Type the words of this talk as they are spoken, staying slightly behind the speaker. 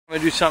I'm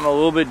going to do something a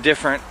little bit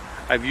different.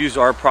 I've used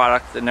our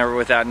product, the Never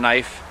Without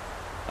Knife,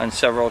 on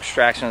several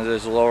extractions of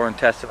this lower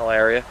intestinal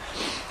area.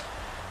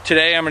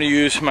 Today I'm going to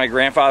use my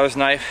grandfather's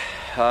knife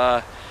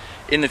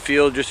in the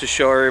field, just to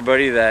show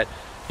everybody that,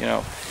 you know,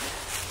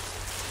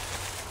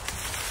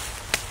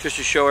 just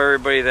to show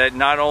everybody that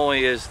not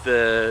only is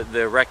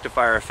the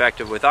rectifier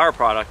effective with our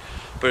product,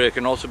 but it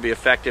can also be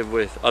effective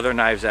with other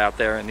knives out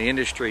there in the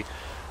industry.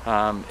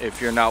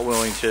 If you're not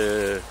willing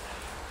to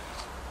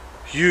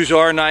use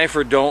our knife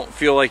or don't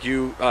feel like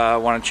you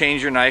want to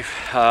change your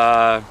knife,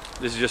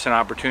 this is just an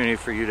opportunity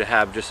for you to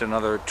have just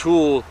another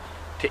tool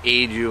to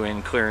aid you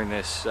in clearing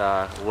this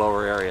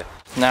lower area.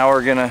 Now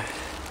we're gonna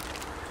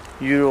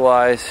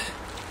utilize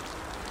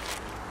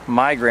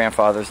my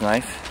grandfather's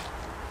knife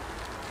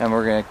and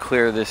we're gonna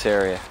clear this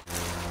area.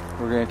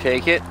 We're gonna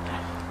take it,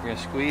 we're gonna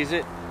squeeze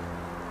it,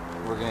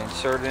 we're gonna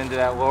insert it into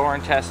that lower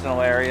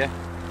intestinal area,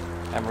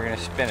 and we're gonna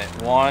spin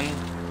it. 1,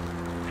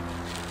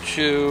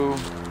 2,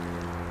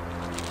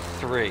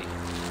 3.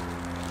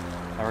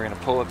 And we're going to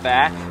pull it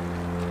back,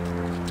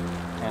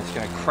 and it's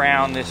going to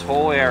crown this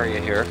whole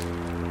area here.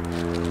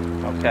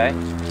 Okay?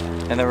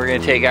 And then we're going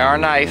to take our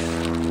knife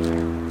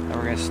and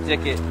we're going to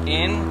stick it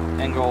in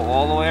and go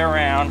all the way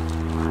around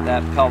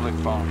that pelvic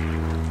bone.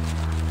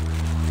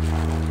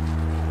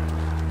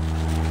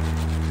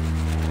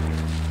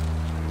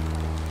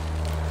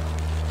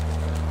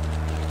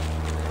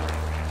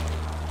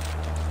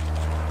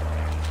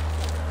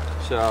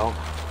 So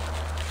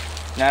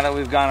now that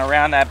we've gone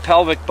around that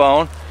pelvic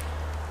bone,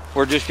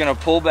 we're just going to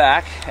pull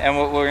back, and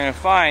what we're going to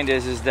find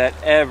is that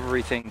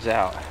everything's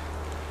out.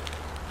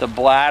 The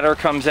bladder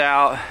comes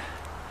out.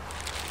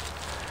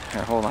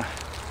 Here, hold on.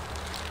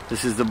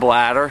 This is the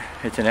bladder.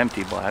 It's an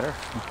empty bladder.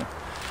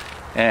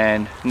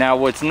 And now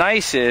what's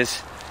nice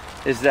is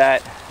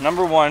that,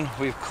 number one,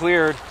 we've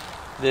cleared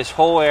this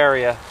whole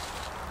area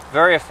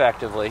very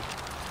effectively.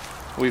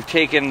 We've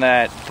taken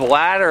that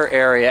bladder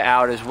area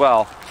out as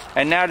well.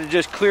 And now to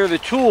just clear the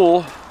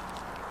tool,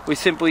 we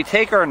simply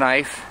take our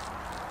knife,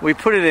 we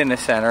put it in the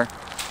center,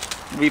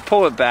 we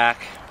pull it back,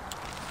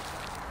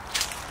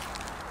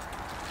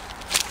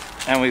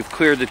 and we've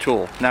cleared the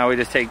tool. Now we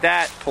just take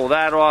that, pull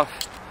that off,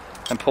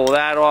 and pull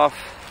that off.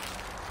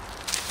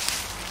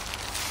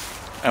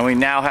 And we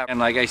now have, and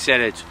like I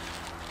said, it's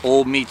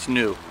old meets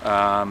new.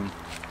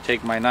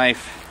 Take my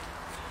knife,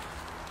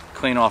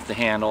 clean off the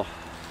handle,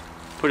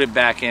 put it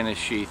back in its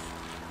sheath.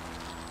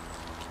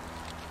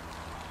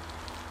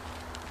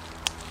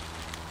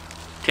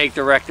 Take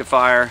the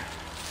rectifier,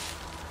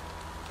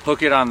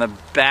 hook it on the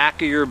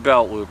back of your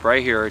belt loop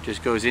right here. It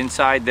just goes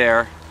inside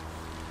there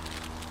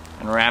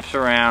and wraps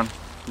around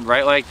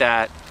right like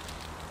that,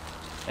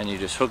 and you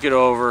just hook it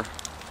over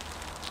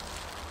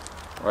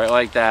right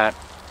like that,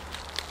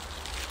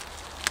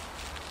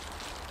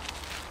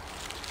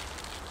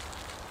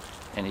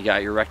 and you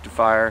got your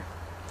rectifier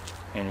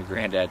and your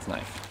granddad's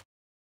knife.